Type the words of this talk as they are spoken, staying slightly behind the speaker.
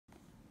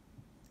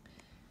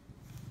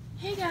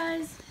Hey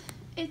guys,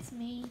 it's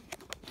me.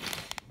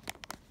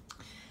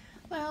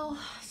 Well,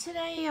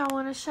 today I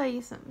want to show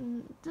you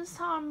something. This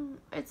time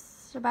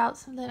it's about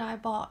something I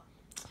bought.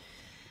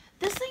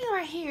 This thing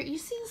right here, you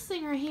see this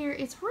thing right here,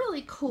 it's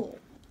really cool.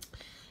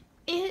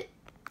 It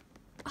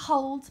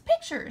holds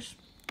pictures.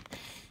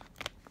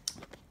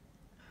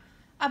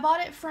 I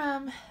bought it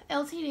from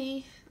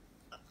LTD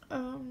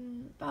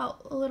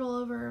about a little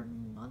over a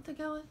month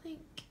ago, I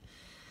think.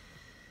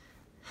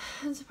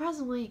 And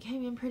surprisingly, it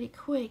came in pretty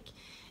quick.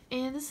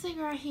 And this thing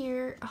right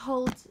here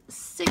holds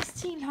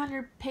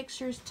 1,600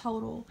 pictures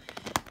total.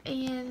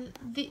 And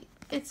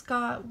it's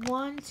got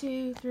 1,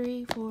 2,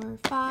 3, 4,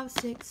 5,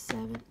 6,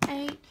 7,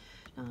 8,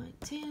 9,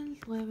 10,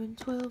 11,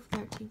 12,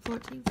 13,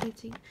 14,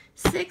 15,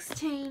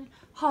 16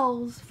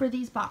 holes for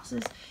these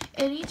boxes.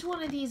 And each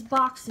one of these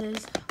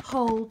boxes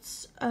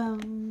holds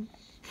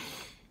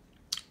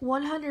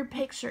 100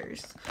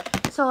 pictures.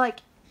 So, like,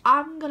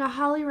 I'm going to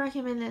highly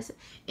recommend this.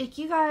 If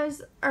you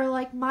guys are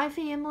like my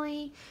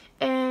family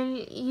and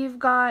you've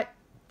got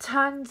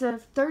tons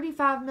of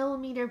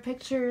 35mm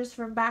pictures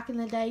from back in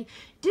the day,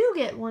 do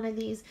get one of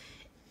these.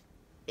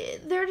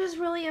 They're just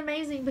really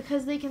amazing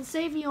because they can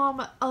save you on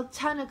a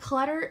ton of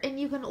clutter and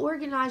you can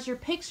organize your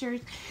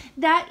pictures.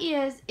 That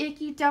is, if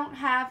you don't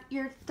have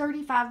your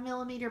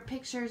 35mm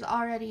pictures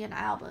already in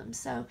albums.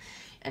 So,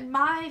 in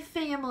my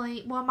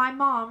family, well, my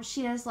mom,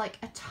 she has like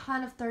a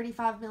ton of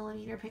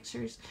 35mm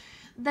pictures.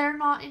 They're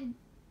not in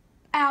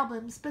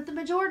albums, but the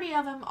majority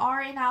of them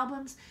are in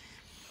albums.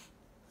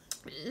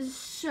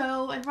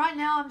 So, and right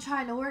now I'm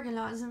trying to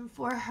organize them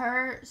for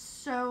her.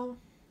 So,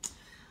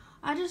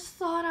 I just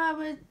thought I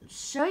would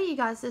show you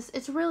guys this.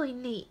 It's really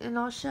neat, and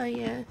I'll show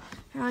you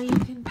how you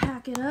can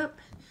pack it up.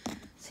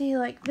 See,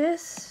 like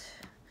this.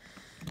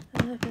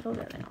 If it'll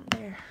go down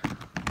there.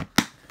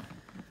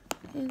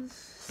 And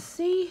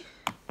see?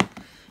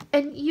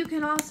 And you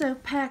can also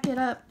pack it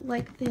up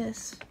like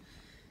this.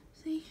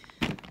 See?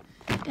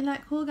 Isn't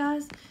that cool,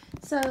 guys?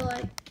 So,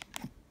 like,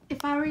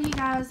 if I were you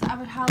guys, I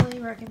would highly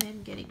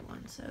recommend getting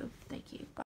one. So, thank you.